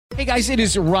Hey guys, it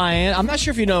is Ryan. I'm not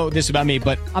sure if you know this about me,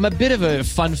 but I'm a bit of a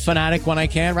fun fanatic when I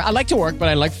can. I like to work, but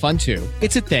I like fun too.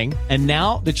 It's a thing. And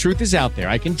now the truth is out there.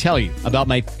 I can tell you about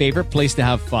my favorite place to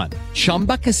have fun.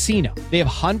 Chumba Casino. They have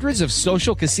hundreds of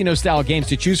social casino style games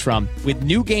to choose from with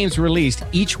new games released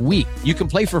each week. You can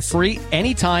play for free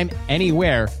anytime,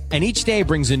 anywhere. And each day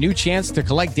brings a new chance to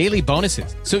collect daily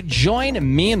bonuses. So join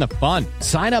me in the fun.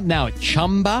 Sign up now at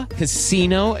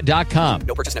ChumbaCasino.com.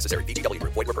 No purchase necessary. VGW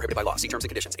Group. Void where prohibited by law. See terms and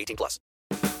conditions. 18+.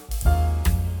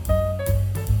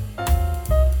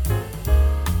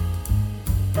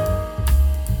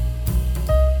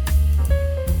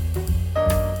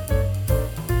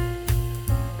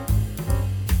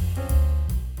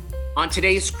 On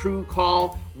today's crew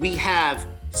call, we have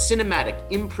cinematic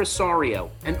impresario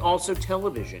and also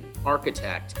television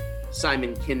architect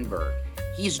Simon Kinberg.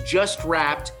 He's just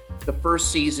wrapped the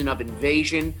first season of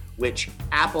Invasion, which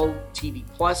Apple TV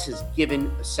Plus has given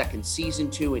a second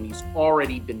season to, and he's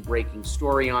already been breaking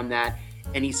story on that.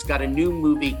 And he's got a new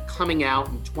movie coming out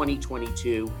in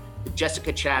 2022, the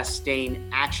Jessica Chastain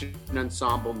action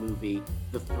ensemble movie,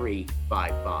 The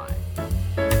 355.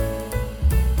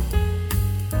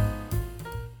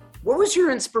 What was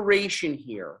your inspiration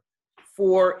here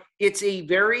for, it's a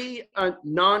very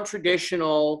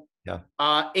non-traditional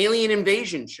alien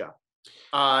invasion show.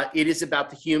 It is about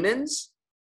the humans.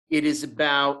 It is a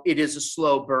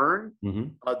slow burn. Mm-hmm.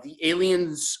 The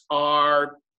aliens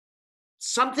are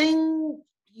something,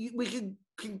 we could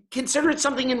consider it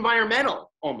something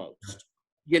environmental almost,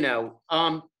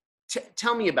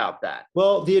 tell me about that.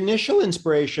 Well, the initial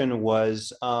inspiration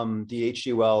was the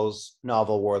H.G. Wells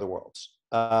novel, War of the Worlds.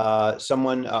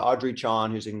 Audrey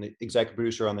Chon, who's an executive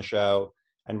producer on the show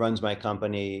and runs my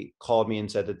company, called me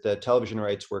and said that the television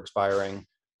rights were expiring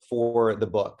for the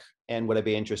book, and would I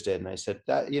be interested? And I said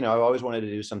that, I've always wanted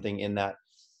to do something in that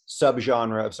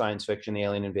subgenre of science fiction, the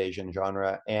alien invasion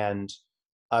genre. And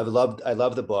I love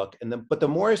the book. But the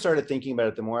more I started thinking about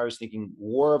it, the more I was thinking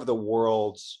War of the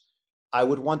Worlds, I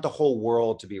would want the whole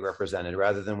world to be represented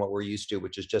rather than what we're used to,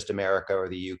 which is just America or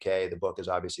the UK. The book is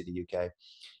obviously the UK.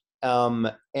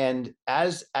 And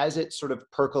as it sort of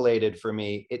percolated for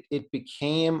me, it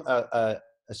became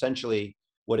essentially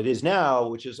what it is now,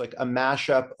 which is like a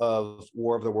mashup of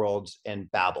War of the Worlds and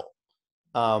Babel,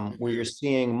 where you're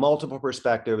seeing multiple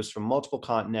perspectives from multiple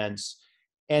continents.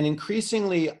 And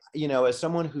increasingly, as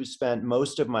someone who's spent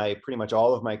pretty much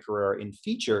all of my career in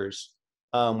features,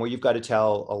 where you've got to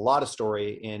tell a lot of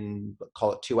story in,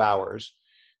 call it 2 hours,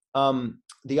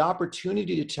 the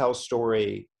opportunity to tell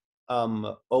story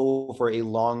over a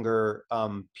longer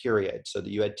period, so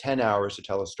that you had 10 hours to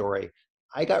tell a story.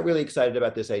 I got really excited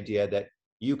about this idea that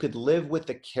you could live with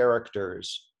the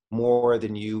characters more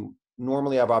than you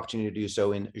normally have opportunity to do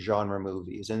so in genre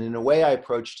movies. And in a way, I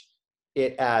approached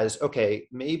it as, okay,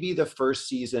 maybe the first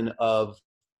season of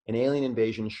an alien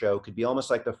invasion show could be almost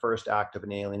like the first act of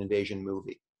an alien invasion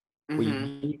movie, where you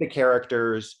meet the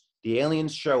characters, the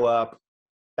aliens show up,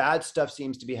 bad stuff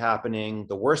seems to be happening,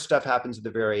 the worst stuff happens at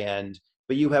the very end,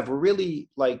 but you have really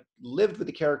lived with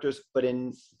the characters, but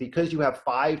because you have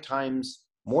 5 times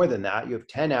more than that, you have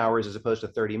 10 hours as opposed to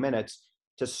 30 minutes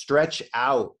to stretch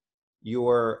out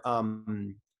your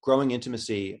growing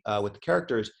intimacy with the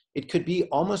characters. It could be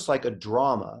almost like a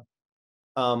drama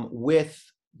with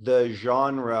the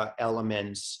genre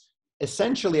elements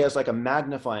essentially as like a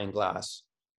magnifying glass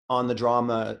on the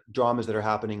dramas that are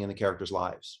happening in the characters'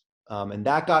 lives. And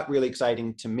that got really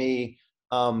exciting to me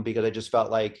because I just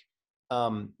felt like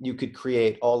you could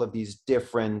create all of these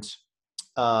different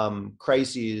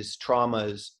crises,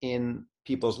 traumas in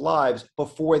people's lives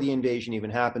before the invasion even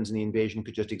happens, and the invasion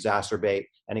could just exacerbate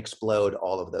and explode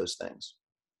all of those things.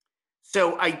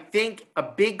 So I think a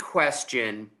big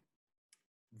question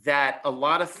that a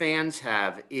lot of fans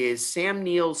have is Sam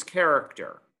Neill's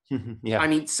character. Yeah. I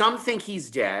mean, some think he's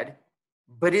dead,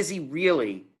 but is he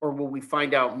really, or will we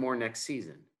find out more next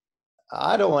season?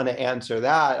 I don't want to answer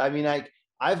that. I mean,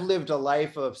 I've lived a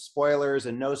life of spoilers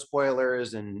and no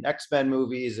spoilers and X-Men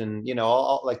movies and,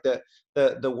 all like the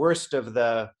worst of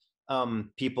the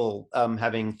people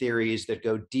having theories that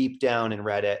go deep down in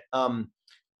Reddit.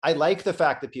 I like the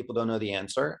fact that people don't know the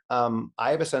answer.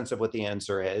 I have a sense of what the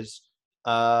answer is.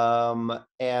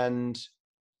 And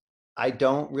I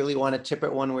don't really want to tip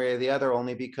it one way or the other,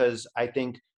 only because I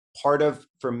think part of,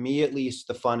 for me at least,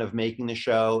 the fun of making the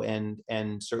show, and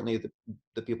certainly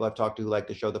the people I've talked to who like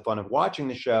the show, the fun of watching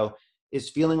the show, is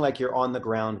feeling like you're on the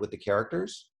ground with the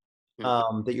characters,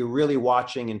 that you're really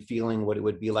watching and feeling what it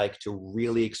would be like to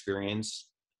really experience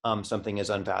something as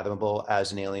unfathomable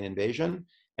as an alien invasion.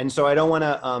 And so I don't want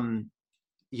to,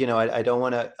 I don't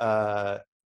want to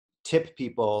tip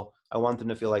people I want them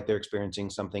to feel like they're experiencing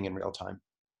something in real time.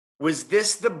 Was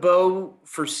this the bow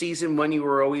for season one you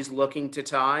were always looking to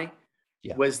tie?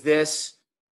 Yeah.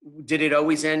 Did it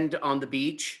always end on the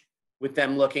beach with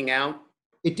them looking out?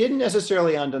 It didn't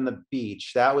necessarily end on the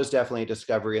beach. That was definitely a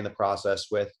discovery in the process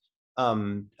with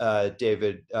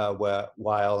David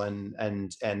Weil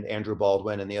and Andrew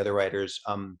Baldwin and the other writers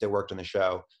that worked on the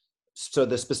show. So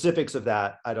the specifics of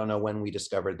that, I don't know when we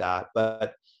discovered that,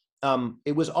 but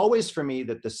it was always for me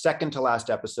that the second to last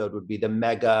episode would be the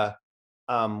mega,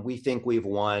 we think we've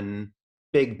won,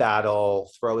 big battle,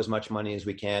 throw as much money as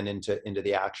we can into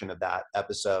the action of that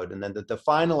episode. And then the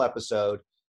final episode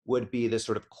would be this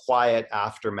sort of quiet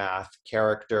aftermath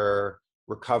character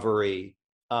recovery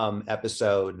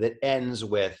episode that ends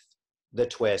with the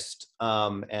twist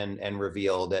and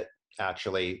reveal that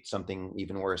actually something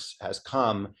even worse has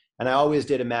come. And I always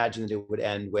did imagine that it would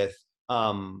end with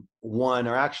one,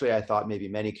 or actually I thought maybe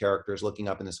many characters looking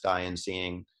up in the sky and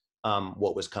seeing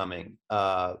what was coming.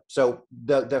 So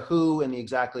the who and the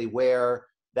exactly where,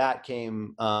 that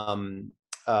came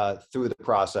through the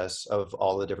process of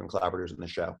all the different collaborators in the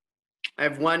show. I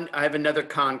have another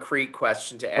concrete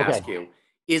question to ask you.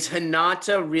 Is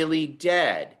Hinata really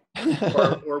dead?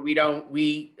 or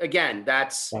again,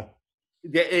 that's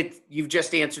you've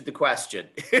just answered the question.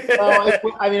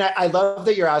 I mean, I love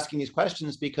that you're asking these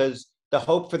questions, because the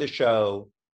hope for the show,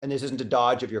 and this isn't a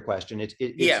dodge of your question, it's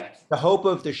the hope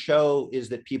of the show is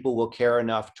that people will care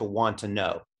enough to want to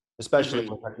know, especially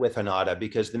with Hinata,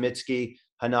 because the Mitsuki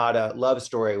Hinata love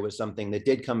story was something that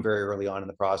did come very early on in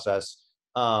the process.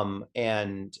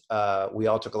 And we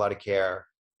all took a lot of care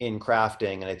in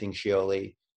crafting, and I think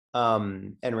Shioli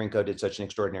and Rinko did such an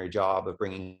extraordinary job of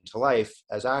bringing it to life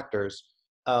as actors.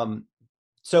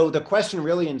 So the question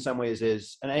really in some ways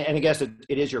is, and I guess it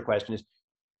is your question, is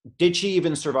did she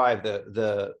even survive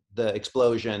the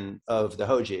explosion of the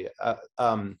Hoji?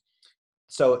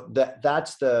 So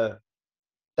that's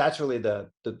really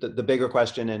the bigger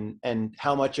question, and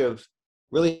how much of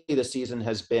really the season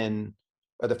has been,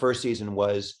 or the first season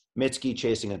was Mitsuki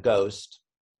chasing a ghost,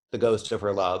 the ghost of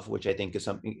her love, which I think is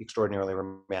something extraordinarily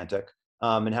romantic,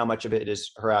 and how much of it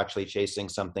is her actually chasing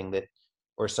something that,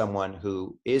 or someone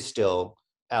who is still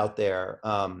out there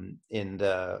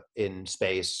in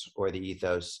space or the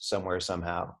ethos somewhere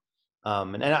somehow.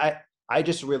 And I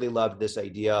just really loved this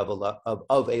idea of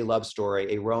a love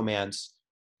story, a romance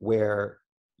where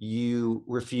you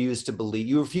refuse to believe,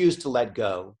 you refuse to let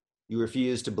go, you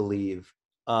refuse to believe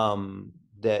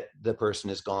that the person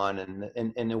is gone.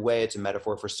 And in a way, it's a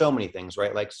metaphor for so many things,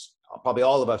 right? Like probably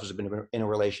all of us have been in a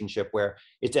relationship where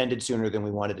it's ended sooner than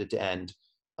we wanted it to end.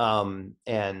 And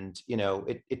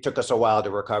it took us a while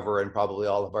to recover, and probably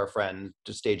all of our friends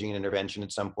to staging an intervention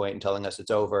at some point and telling us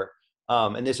it's over.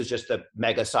 And this is just the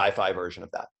mega sci-fi version of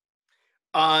that.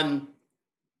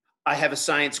 I have a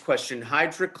science question.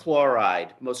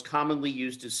 Hydrochloride, most commonly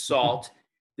used as salt.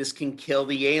 This can kill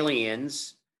the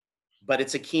aliens, but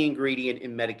it's a key ingredient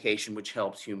in medication which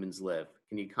helps humans live.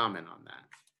 Can you comment on that?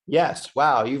 Yes.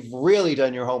 Wow. You've really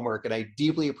done your homework, and I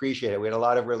deeply appreciate it. We had a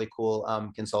lot of really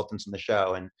cool consultants in the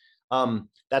show, and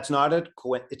that's not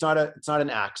it's not an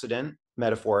accident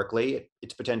metaphorically.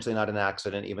 It's potentially not an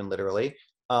accident, even literally.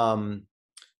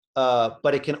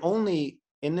 But it can only,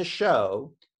 in the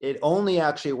show, it only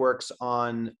actually works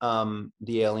on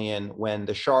the alien when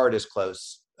the shard is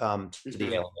close to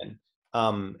the alien.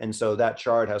 And so that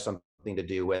shard has something to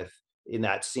do with, in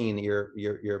that scene that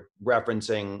you're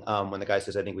referencing, when the guy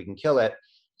says, "I think we can kill it,"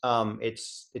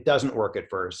 it doesn't work at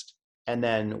first, and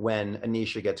then when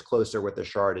Anisha gets closer with the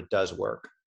shard, it does work.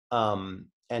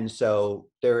 And so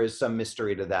there is some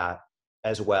mystery to that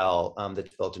as well,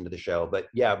 that's built into the show. But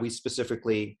yeah, we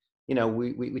specifically,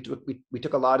 we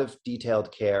took a lot of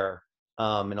detailed care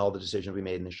in all the decisions we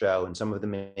made in the show, and some of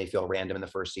them may feel random in the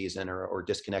first season or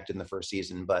disconnected in the first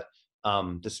season, but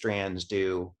the strands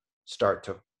do start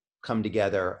to come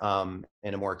together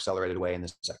in a more accelerated way in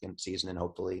the second season, and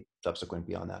hopefully subsequent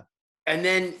beyond that. And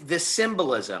then the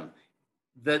symbolism,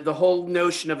 the whole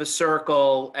notion of a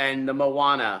circle, and the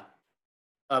Moana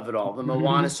of it all, the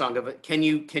Moana song of it. Can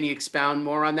you expound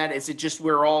more on that? Is it just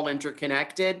we're all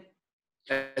interconnected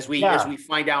as we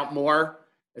find out more,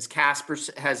 as Casper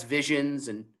has visions?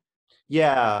 And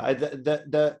I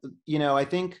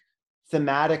think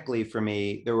thematically for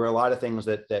me, there were a lot of things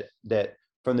that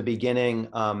from the beginning,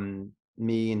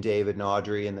 me and David and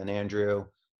Audrey and then Andrew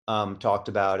talked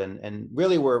about, and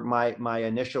really were my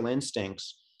initial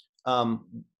instincts.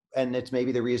 And it's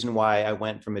maybe the reason why I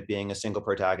went from it being a single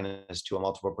protagonist to a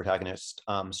multiple protagonist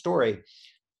story,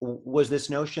 was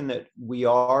this notion that we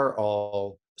are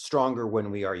all stronger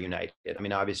when we are united. I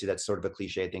mean, obviously that's sort of a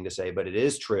cliche thing to say, but it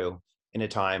is true in a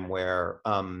time where,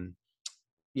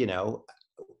 you know,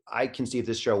 I conceived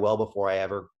this show well before I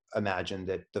ever imagined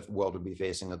that the world would be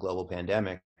facing a global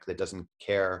pandemic that doesn't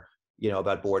care, you know,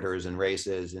 about borders and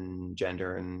races and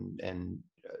gender and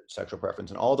sexual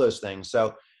preference and all those things.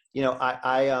 So, you know,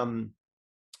 I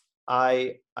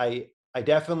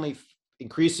definitely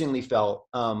increasingly felt,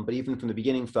 but even from the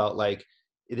beginning felt like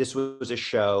this was a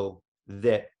show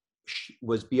that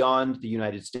was beyond the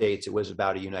United States. It was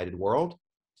about a united world.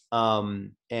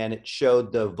 And it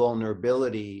showed the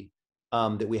vulnerability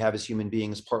that we have as human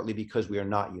beings, partly because we are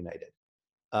not united.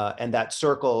 And that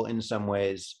circle in some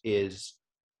ways is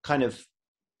kind of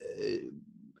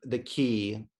the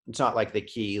key. It's not like the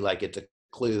key, like it's a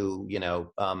clue, you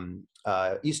know,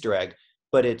 Easter egg,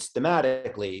 but it's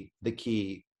thematically the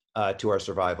key to our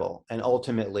survival. And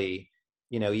ultimately,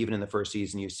 you know, even in the first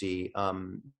season, you see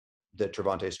the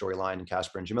Travante storyline and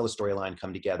Casper and Jamila's storyline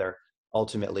come together.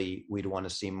 Ultimately, we'd want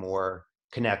to see more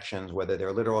connections, whether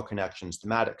they're literal connections,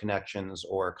 thematic connections,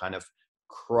 or kind of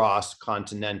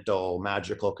cross-continental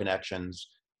magical connections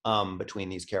between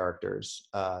these characters.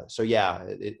 So yeah,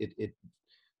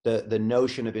 the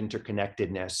notion of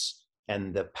interconnectedness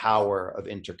and the power of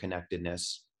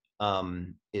interconnectedness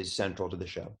is central to the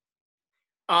show.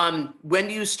 When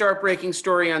do you start breaking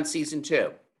story on season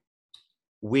 2?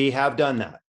 We have done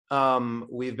that.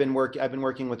 I've been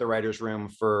working with the writers' room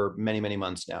for many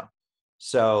months now.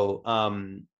 So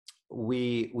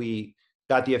we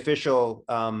got the official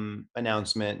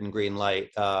announcement and green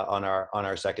light on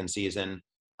our second season,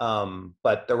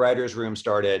 but the writers' room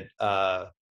started over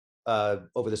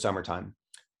the summertime,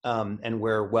 and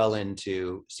we're well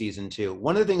into season 2.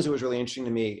 One of the things that was really interesting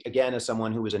to me, again, as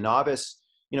someone who was a novice,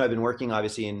 you know, I've been working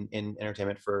obviously in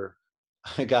entertainment for,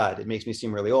 God, it makes me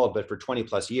seem really old, but for 20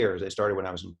 plus years. I started when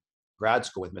I was in grad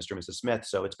school with Mr. and Mrs. Smith,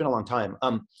 so it's been a long time.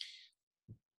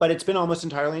 But it's been almost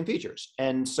entirely in features.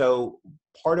 And so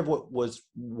part of what was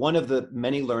one of the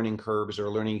many learning curves or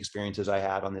learning experiences I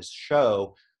had on this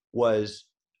show was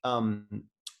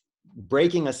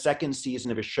breaking a second season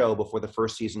of a show before the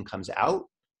first season comes out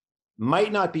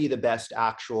might not be the best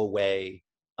actual way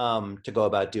to go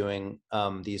about doing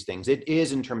these things. It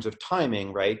is in terms of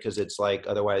timing, right? Because it's like,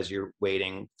 otherwise you're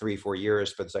waiting 3-4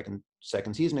 years for the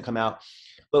second season to come out.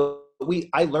 But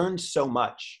I learned so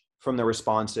much from the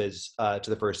responses to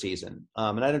the first season.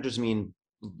 And I don't just mean,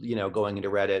 you know, going into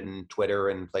Reddit and Twitter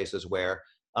and places where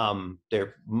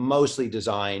they're mostly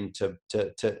designed to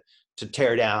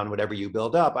tear down whatever you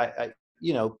build up. I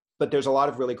you know, but there's a lot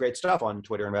of really great stuff on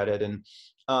Twitter and Reddit and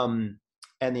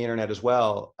the internet as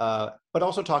well. But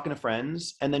also talking to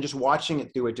friends and then just watching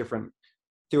it through a different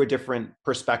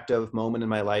perspective, moment in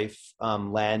my life,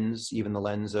 lens, even the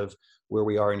lens of where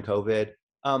we are in COVID.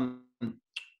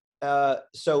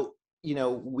 So, you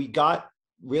know, we got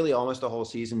really almost the whole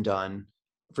season done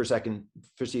for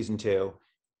season 2.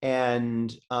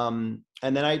 And then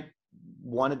I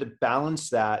wanted to balance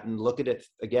that and look at it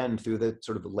again through the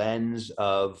sort of lens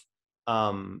of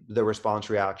the response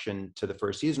reaction to the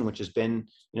first season, which has been,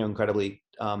 you know, incredibly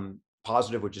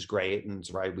positive, which is great. And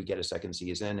it's right, we get a second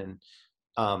season,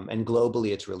 and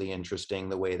globally, it's really interesting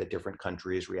the way that different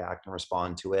countries react and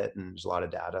respond to it. And there's a lot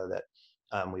of data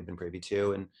that we've been privy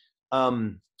to. And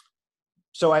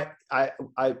so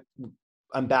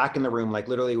I'm back in the room, like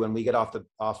literally when we get off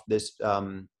this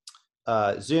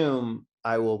Zoom,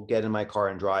 I will get in my car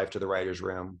and drive to the writer's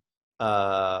room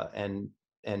and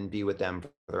be with them for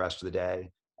the rest of the day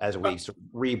as we sort of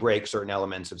re-break certain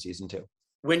elements of season 2.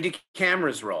 When do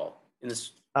cameras roll in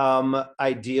this?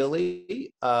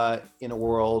 Ideally, in a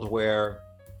world where,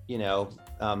 you know,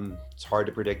 it's hard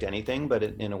to predict anything, but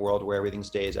in a world where everything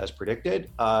stays as predicted,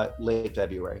 late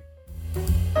February.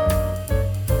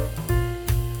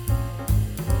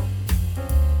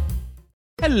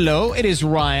 Hello, it is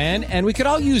Ryan, and we could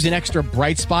all use an extra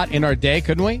bright spot in our day,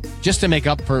 couldn't we? Just to make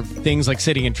up for things like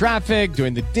sitting in traffic,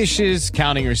 doing the dishes,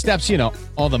 counting your steps, you know,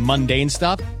 all the mundane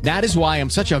stuff. That is why I'm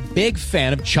such a big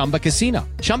fan of Chumba Casino.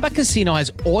 Chumba Casino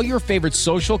has all your favorite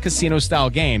social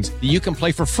casino-style games that you can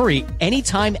play for free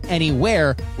anytime,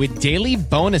 anywhere with daily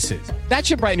bonuses. That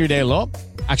should brighten your day a little.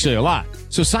 Actually, a lot.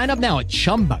 So sign up now at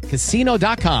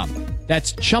ChumbaCasino.com.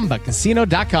 That's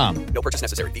ChumbaCasino.com. No purchase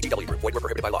necessary. VGW Group. Void where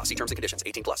prohibited by law. See terms and conditions.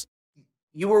 18+.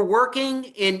 You were working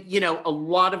in, you know, a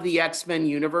lot of the X-Men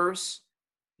universe.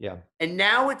 Yeah. And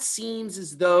now it seems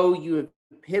as though you have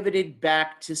pivoted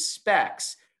back to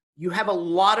specs. You have a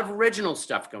lot of original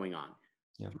stuff going on.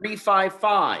 Yeah.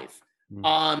 355.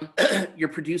 You're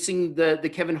producing the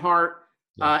Kevin Hart,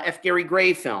 F. Gary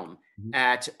Gray film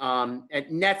at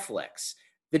Netflix.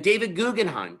 The David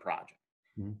Guggenheim project.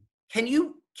 Mhm. Can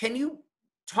you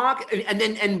talk,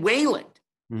 and Wayland,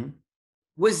 Mhm.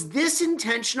 was this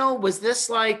intentional? Was this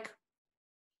like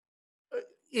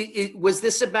was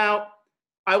this about,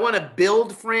 I want to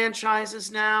build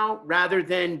franchises now rather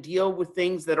than deal with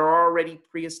things that are already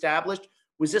pre-established?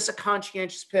 Was this a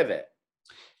conscientious pivot?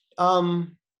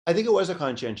 I think it was a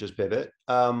conscientious pivot.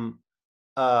 I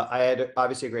had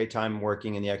obviously a great time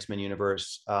working in the X-Men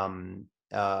universe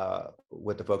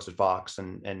with the folks at Fox,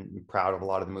 and proud of a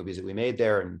lot of the movies that we made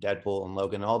there, and Deadpool and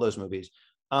Logan, all those movies.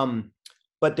 Um,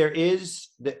 but there is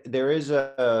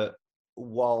a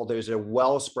while there's a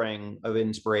wellspring of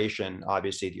inspiration,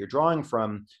 obviously, that you're drawing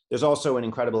from, there's also an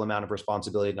incredible amount of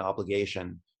responsibility and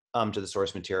obligation to the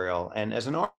source material. And as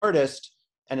an artist,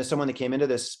 and as someone that came into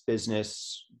this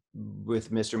business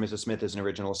with Mr. and Mrs. Smith as an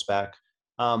original spec,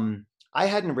 I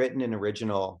hadn't written an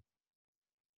original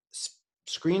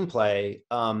screenplay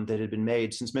that had been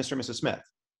made since Mr. and Mrs. Smith,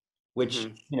 which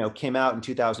Mhm. came out in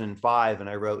 2005, and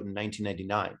I wrote in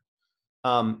 1999.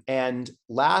 And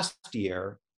last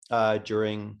year,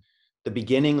 during the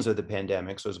beginnings of the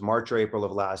pandemic, so it was March or April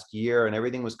of last year, and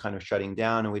everything was kind of shutting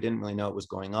down, and we didn't really know what was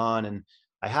going on. And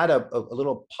I had a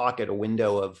little pocket, a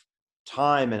window of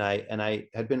time, and I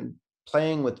had been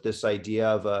playing with this idea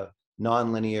of a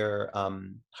nonlinear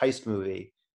heist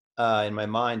movie in my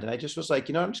mind, and I just was like,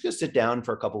 I'm just going to sit down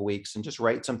for a couple of weeks and just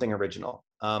write something original.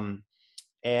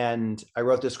 And I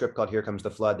wrote this script called Here Comes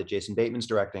the Flood that Jason Bateman's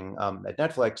directing at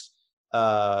Netflix,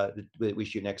 that we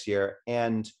shoot next year.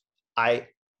 And I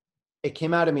it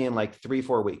came out of me in like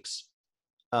 3-4 weeks.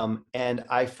 And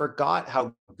I forgot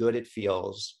how good it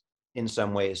feels in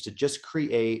some ways to just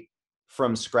create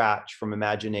from scratch, from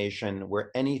imagination,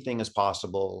 where anything is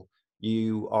possible.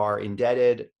 You are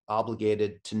indebted,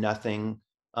 obligated to nothing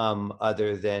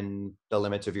other than the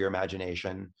limits of your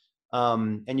imagination.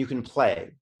 And you can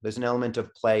play. There's an element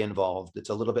of play involved. It's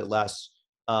a little bit less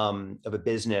of a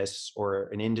business or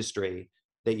an industry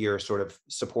that you're sort of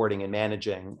supporting and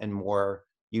managing, and more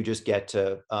you just get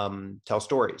to tell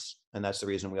stories. And that's the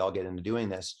reason we all get into doing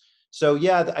this. So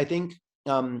yeah, I think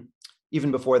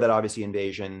even before that, obviously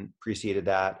Invasion preceded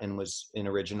that and was an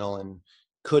original and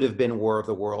could have been War of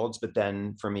the Worlds, but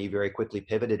then for me very quickly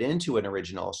pivoted into an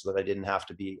original so that I didn't have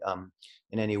to be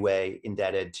in any way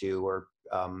indebted to or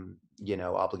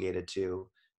obligated to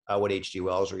what H.G.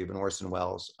 Wells or even Orson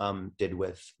Welles did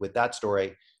with that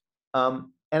story. And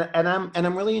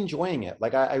I'm really enjoying it.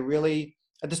 Like I really,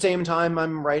 at the same time,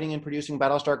 I'm writing and producing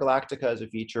Battlestar Galactica as a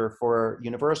feature for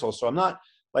Universal. So I'm not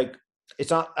like,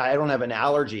 I don't have an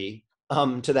allergy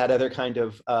to that other kind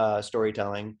of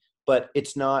storytelling, but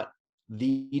it's not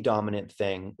the dominant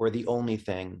thing or the only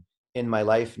thing in my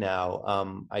life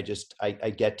now. I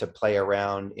get to play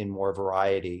around in more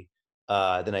variety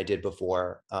than I did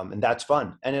before. And that's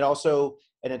fun. And it also,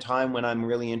 at a time when I'm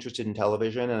really interested in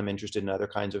television and I'm interested in other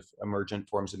kinds of emergent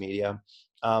forms of media,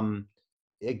 I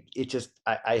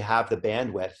have the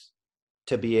bandwidth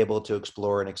to be able to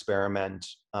explore and experiment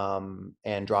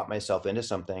and drop myself into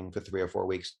something for 3 or 4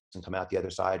 weeks and come out the other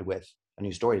side with a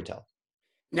new story to tell.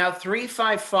 Now,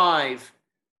 355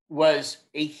 was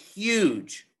a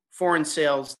huge foreign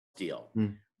sales deal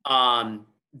Mm.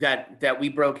 that we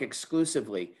broke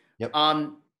exclusively. Yep.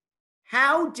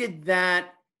 How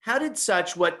did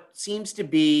such what seems to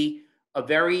be a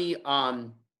very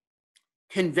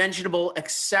conventional,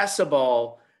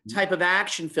 accessible type of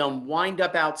action film wind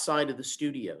up outside of the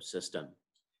studio system?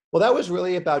 Well, that was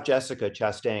really about Jessica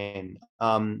Chastain.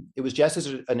 It was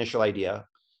Jess's initial idea.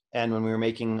 And when we were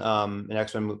making the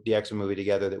X-Men movie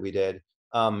together that we did,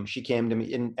 she came to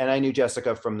me, and I knew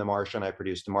Jessica from The Martian. I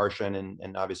produced The Martian,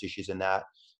 and obviously she's in that.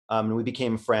 And we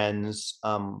became friends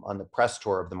on the press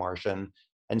tour of The Martian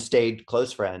and stayed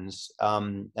close friends.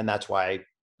 And that's why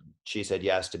she said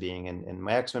yes to being in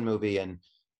my X-Men movie. And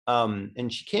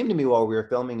she came to me while we were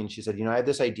filming, and she said, I have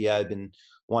this idea I've been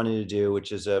wanting to do,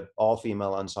 which is a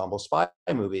all-female ensemble spy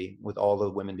movie with all the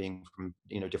women being from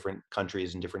different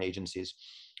countries and different agencies.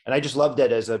 And I just loved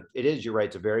it you're right,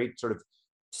 it's a very sort of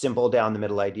simple down the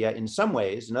middle idea in some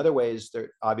ways. In other ways,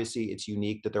 obviously it's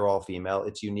unique that they're all female.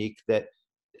 It's unique that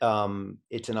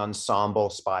it's an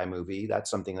ensemble spy movie. That's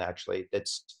something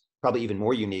that's probably even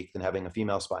more unique than having a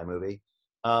female spy movie.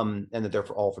 And that they're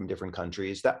all from different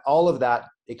countries. That all of that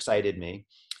excited me.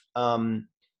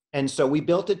 And so we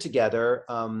built it together,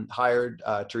 hired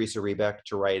Teresa Rebeck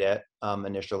to write it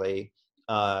initially,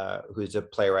 who's a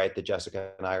playwright that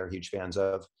Jessica and I are huge fans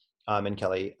of, and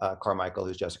Kelly Carmichael,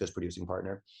 who's Jessica's producing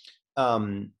partner.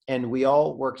 And we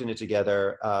all worked in it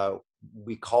together.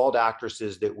 We called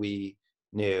actresses that we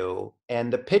knew,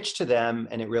 and the pitch to them,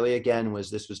 and it really, again,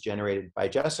 this was generated by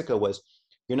Jessica, was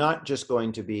you're not just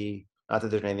going to be not that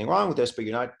there's anything wrong with this, but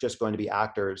you're not just going to be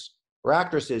actors or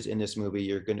actresses in this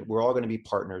movie. We're all going to be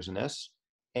partners in this,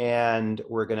 and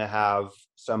we're going to have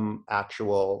some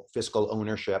actual fiscal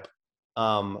ownership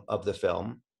of the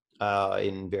film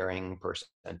in varying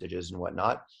percentages and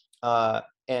whatnot.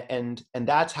 And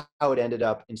that's how it ended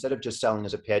up. Instead of just selling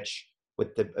as a pitch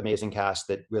with the amazing cast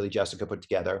that really Jessica put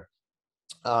together,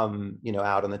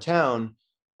 out on the town,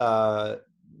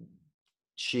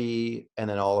 she and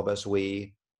then all of us,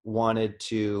 we wanted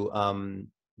to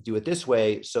do it this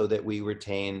way so that we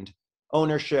retained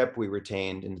ownership. We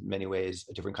retained, in many ways,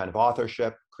 a different kind of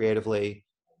authorship creatively.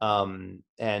 And,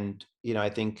 I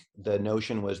think the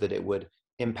notion was that it would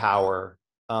empower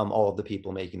all of the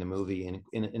people making the movie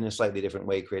in a slightly different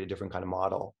way, create a different kind of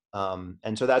model.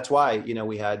 And so that's why,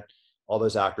 we had all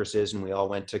those actresses and we all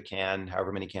went to Cannes,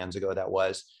 however many Cannes ago that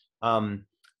was,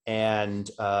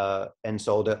 and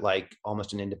sold it like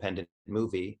almost an independent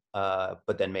movie,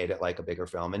 but then made it like a bigger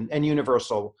film. And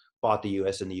Universal bought the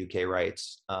US and the UK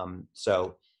rights.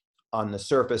 So on the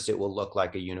surface, it will look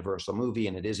like a Universal movie,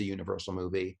 and it is a Universal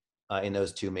movie in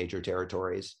those two major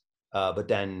territories. But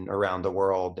then around the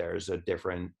world, there's a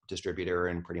different distributor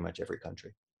in pretty much every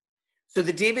country. So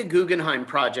the David Guggenheim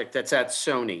project that's at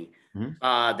Sony,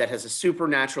 that has a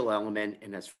supernatural element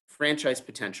and has franchise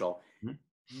potential.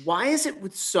 Why is it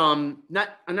with some,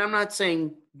 and I'm not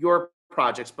saying your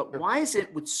projects, but why is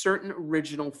it with certain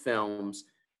original films,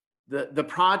 the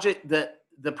project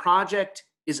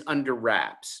is under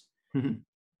wraps?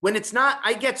 When it's not,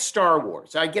 I get Star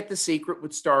Wars. I get The Secret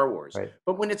with Star Wars. Right.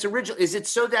 But when it's original, is it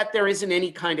so that there isn't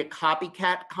any kind of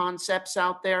copycat concepts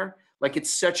out there? Like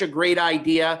it's such a great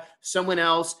idea, someone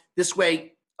else, this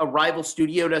way a rival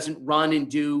studio doesn't run and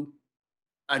do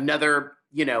another,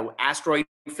 asteroid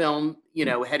film,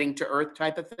 heading to Earth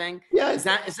type of thing? Yeah. Is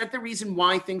that the reason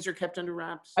why things are kept under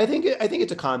wraps? I think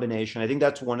it's a combination. I think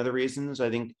that's one of the reasons.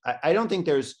 I don't think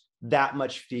there's that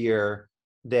much fear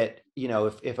that,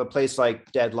 if a place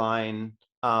like Deadline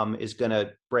is going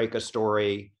to break a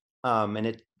story, and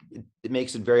it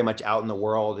makes it very much out in the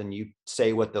world, and you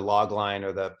say what the log line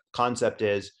or the concept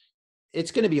is,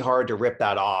 it's going to be hard to rip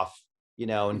that off,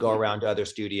 and go around to other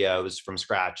studios from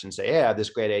scratch and say, hey, I have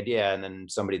this great idea. And then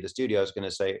somebody at the studio is going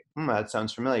to say, that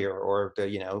sounds familiar, or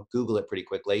Google it pretty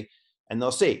quickly and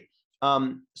they'll see.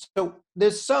 So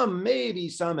there's maybe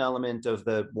some element of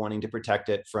the wanting to protect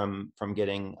it from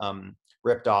getting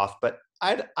ripped off, but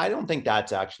I don't think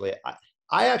that's actually,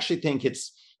 I actually think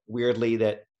it's weirdly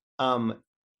that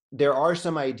there are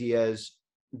some ideas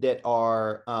that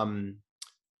are,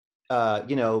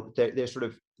 they're sort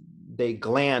of, they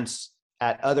glance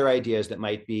at other ideas that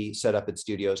might be set up at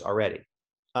studios already.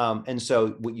 And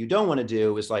so what you don't want to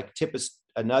do is like tip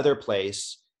another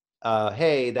place,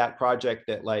 hey, that project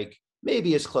that like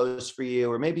maybe is close for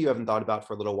you, or maybe you haven't thought about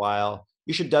for a little while,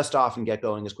 you should dust off and get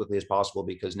going as quickly as possible,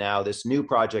 because now this new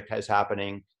project is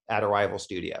happening at a rival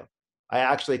studio. I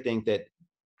actually think that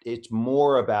it's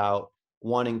more about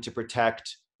wanting to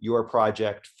protect your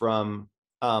project from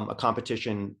a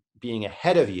competition being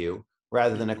ahead of you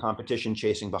rather than a competition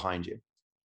chasing behind you.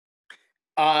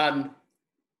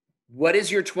 What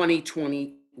is your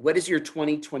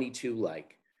 2022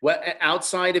 like? What,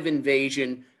 outside of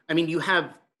Invasion? I mean, you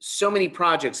have so many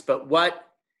projects, but what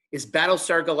is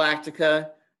Battlestar Galactica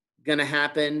going to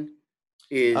happen?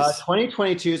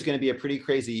 2022 is going to be a pretty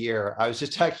crazy year. I was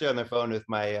just actually on the phone with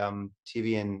my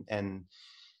TV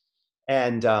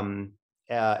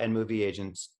and movie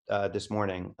agents this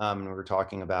morning. And we were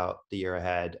talking about the year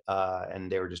ahead,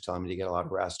 and they were just telling me to get a lot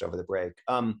of rest over the break.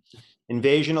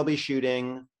 Invasion will be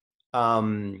shooting.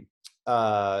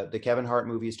 The Kevin Hart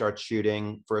movie starts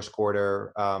shooting first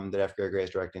quarter, that F. Gary Gray is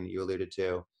directing, that you alluded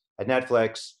to. At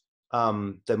Netflix,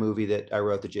 the movie that I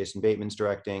wrote that Jason Bateman's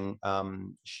directing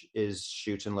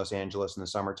shoots in Los Angeles in the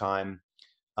summertime.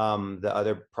 The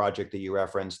other project that you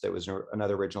referenced that was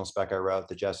another original spec I wrote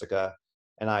that Jessica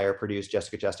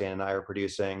Chastain and I are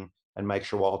producing, and Mike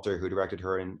Showalter, who directed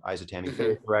her, and Isa Tammy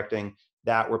Faye directing,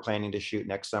 that we're planning to shoot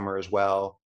next summer as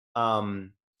well.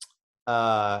 And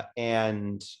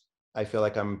I feel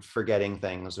like I'm forgetting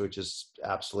things, which is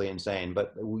absolutely insane.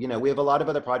 But we have a lot of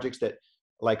other projects that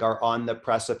like are on the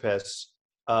precipice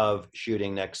of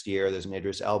shooting next year. There's an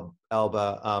Idris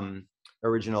Elba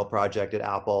original project at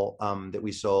Apple that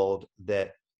we sold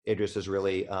that Idris is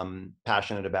really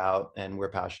passionate about, and we're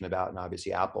passionate about, and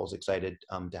obviously Apple's excited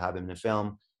to have him in the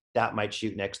film. That might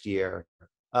shoot next year.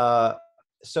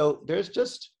 So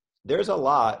there's a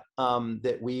lot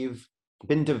that we've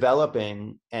been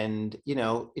developing, and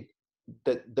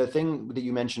the thing that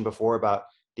you mentioned before about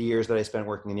the years that I spent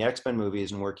working in the X-Men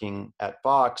movies and working at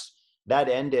Fox, that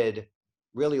ended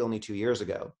really only 2 years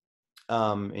ago.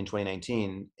 in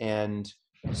 2019. And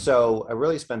so I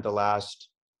really spent the last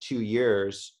 2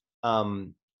 years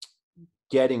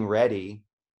getting ready,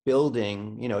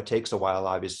 building, it takes a while,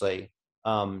 obviously,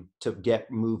 to get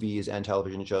movies and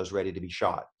television shows ready to be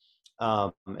shot.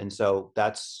 And so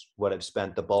that's what I've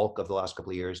spent the bulk of the last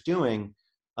couple of years doing.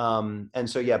 And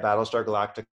so, yeah, Battlestar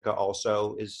Galactica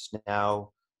also is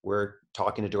now, we're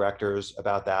talking to directors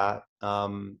about that.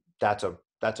 That's a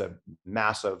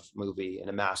massive movie and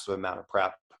a massive amount of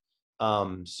prep.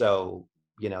 So,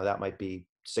 that might be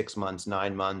 6 months,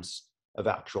 9 months of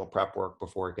actual prep work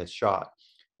before it gets shot.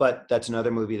 But that's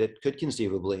another movie that could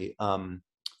conceivably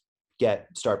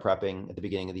start prepping at the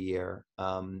beginning of the year,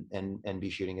 and be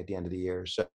shooting at the end of the year.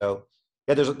 So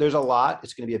yeah, there's a lot.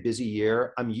 It's going to be a busy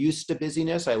year. I'm used to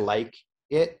busyness. I like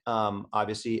it.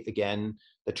 Obviously, again,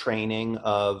 the training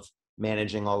of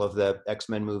managing all of the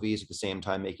X-Men movies at the same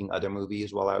time making other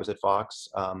movies while I was at Fox,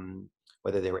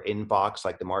 whether they were in Fox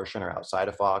like The Martian or outside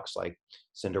of Fox like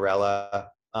Cinderella,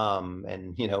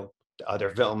 and other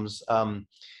films. I'm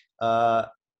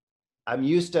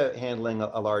used to handling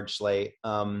a large slate.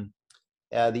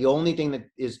 The only thing that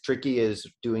is tricky is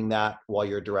doing that while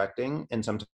you're directing, and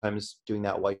sometimes doing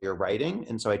that while you're writing.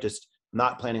 And so I'm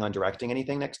not planning on directing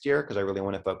anything next year because I really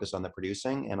want to focus on the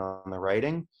producing and on the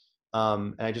writing.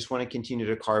 And I just want to continue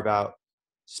to carve out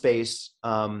space,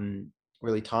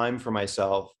 really time for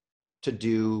myself to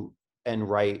do and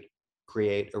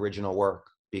create original work,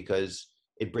 because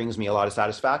it brings me a lot of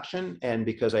satisfaction, and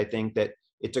because I think that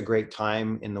it's a great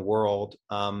time in the world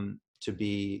to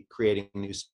be creating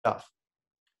new stuff.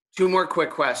 2 more quick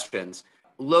questions.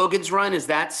 Logan's Run, is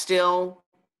that still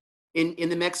in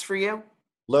the mix for you?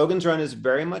 Logan's Run is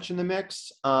very much in the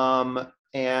mix,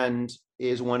 and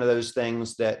is one of those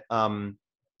things that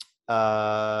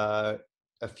a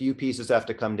few pieces have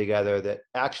to come together that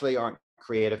actually aren't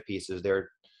creative pieces. They're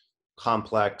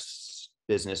complex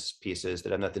business pieces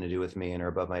that have nothing to do with me and are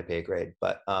above my pay grade.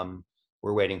 But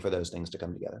we're waiting for those things to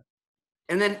come together.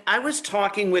 And then I was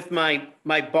talking with my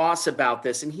boss about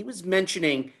this, and he was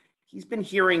mentioning he's been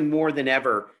hearing more than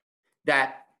ever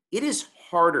that it is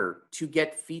harder to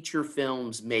get feature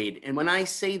films made. And when I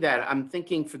say that, I'm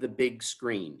thinking for the big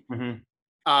screen. Mm-hmm.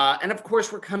 And of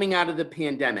course, we're coming out of the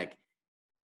pandemic.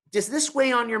 Does this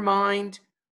weigh on your mind,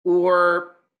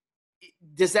 or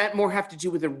does that more have to do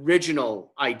with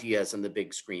original ideas on the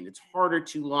big screen? It's harder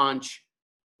to launch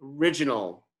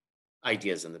original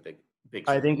ideas on the big screen.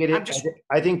 I think it is.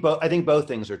 I think both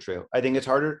things are true. I think it's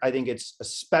harder. I think it's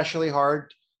especially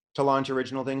hard to launch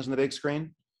original things on the big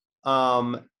screen.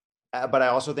 But I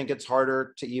also think it's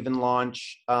harder to even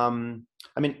launch.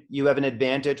 You have an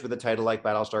advantage with a title like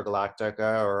Battlestar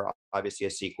Galactica, or obviously a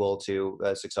sequel to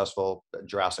a successful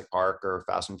Jurassic Park or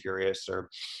Fast and Furious or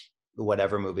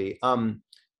whatever movie.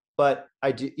 But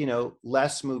I do,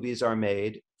 less movies are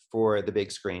made for the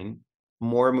big screen.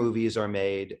 More movies are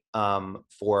made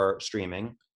for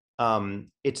streaming.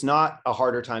 It's not a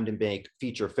harder time to make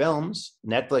feature films.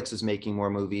 Netflix is making more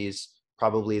movies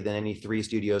probably than any 3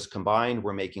 studios combined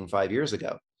were making 5 years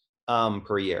ago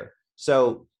per year.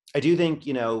 So I do think,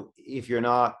 if you're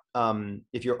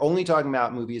only talking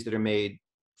about movies that are made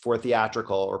for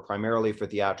theatrical or primarily for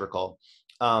theatrical,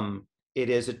 it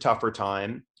is a tougher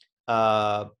time.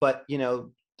 But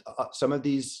some of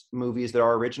these movies that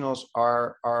are originals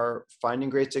are finding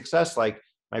great success. Like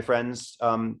my friends,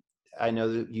 I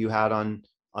know that you had on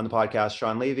the podcast,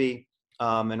 Sean Levy,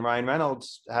 and Ryan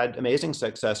Reynolds had amazing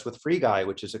success with Free Guy,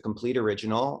 which is a complete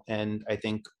original, and I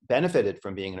think benefited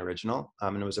from being an original.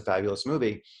 And it was a fabulous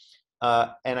movie.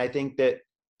 And I think that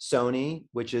Sony,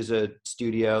 which is a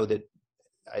studio that,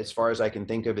 as far as I can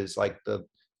think of, is like the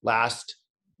last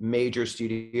major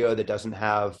studio that doesn't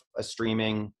have a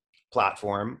streaming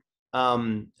platform.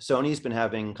 Sony's been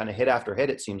having kind of hit after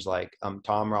hit, it seems like.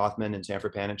 Tom Rothman and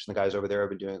Sanford Panich and the guys over there have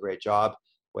been doing a great job,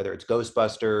 whether it's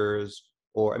Ghostbusters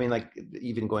or,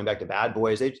 even going back to Bad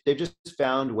Boys. They've just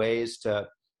found ways to,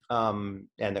 and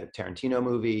the Tarantino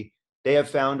movie, they have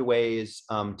found ways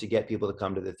to get people to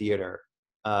come to the theater.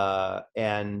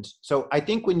 And so I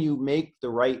think when you make the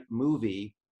right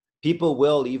movie, people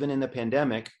will, even in the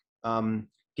pandemic,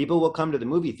 people will come to the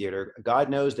movie theater. God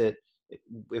knows that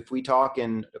if we talk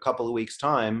in a couple of weeks'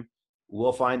 time,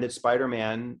 we'll find that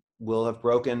Spider-Man will have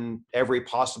broken every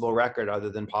possible record other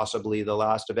than possibly the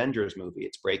last Avengers movie.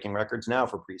 It's breaking records now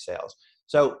for pre-sales.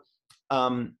 So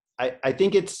I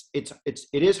think it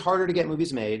is harder to get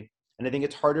movies made, and I think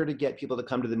it's harder to get people to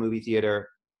come to the movie theater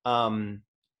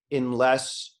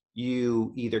unless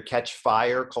you either catch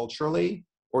fire culturally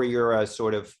or you're a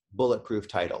sort of bulletproof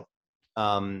title,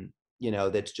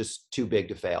 that's just too big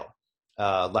to fail.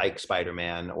 like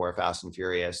Spider-Man or Fast and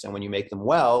Furious. And when you make them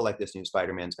well, like this new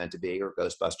Spider-Man's meant to be, or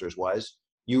Ghostbusters was,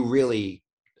 you really,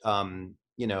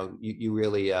 you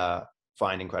really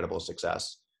find incredible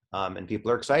success. And people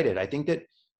are excited. I think that,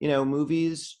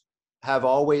 movies have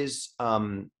always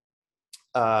had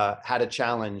a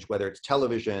challenge, whether it's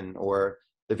television or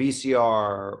the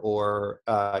VCR or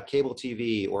cable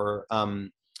TV or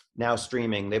now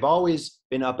streaming. They've always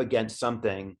been up against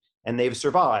something, and they've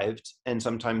survived and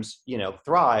sometimes,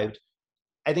 thrived.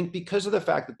 I think because of the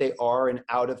fact that they are an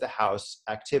out of the house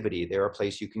activity. They're a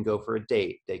place you can go for a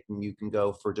date. You can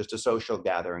go for just a social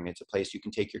gathering. It's a place you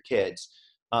can take your kids.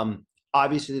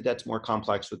 Obviously that's more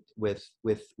complex with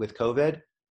COVID,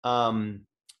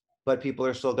 but people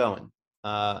are still going.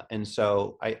 And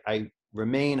so I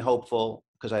remain hopeful,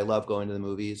 because I love going to the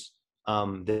movies,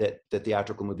 that the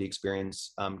theatrical movie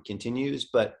experience continues.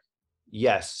 But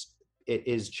yes, it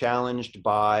is challenged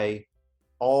by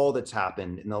all that's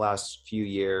happened in the last few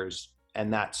years.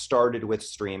 And that started with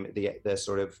the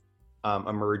sort of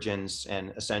emergence and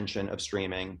ascension of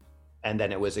streaming. And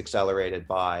then it was accelerated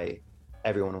by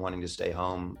everyone wanting to stay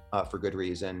home for good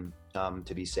reason,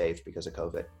 to be safe because of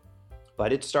COVID.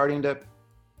 But it's starting to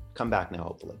come back now,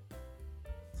 hopefully.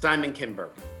 Simon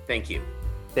Kinberg, thank you.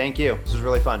 Thank you. This was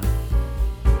really fun.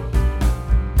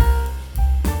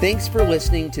 Thanks for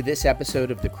listening to this episode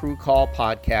of the Crew Call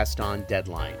podcast on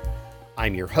Deadline.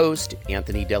 I'm your host,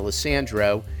 Anthony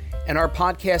D'Alessandro, and our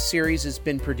podcast series has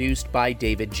been produced by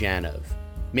David Janov.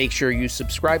 Make sure you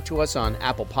subscribe to us on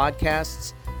Apple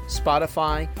Podcasts,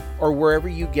 Spotify, or wherever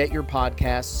you get your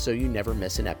podcasts so you never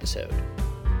miss an episode.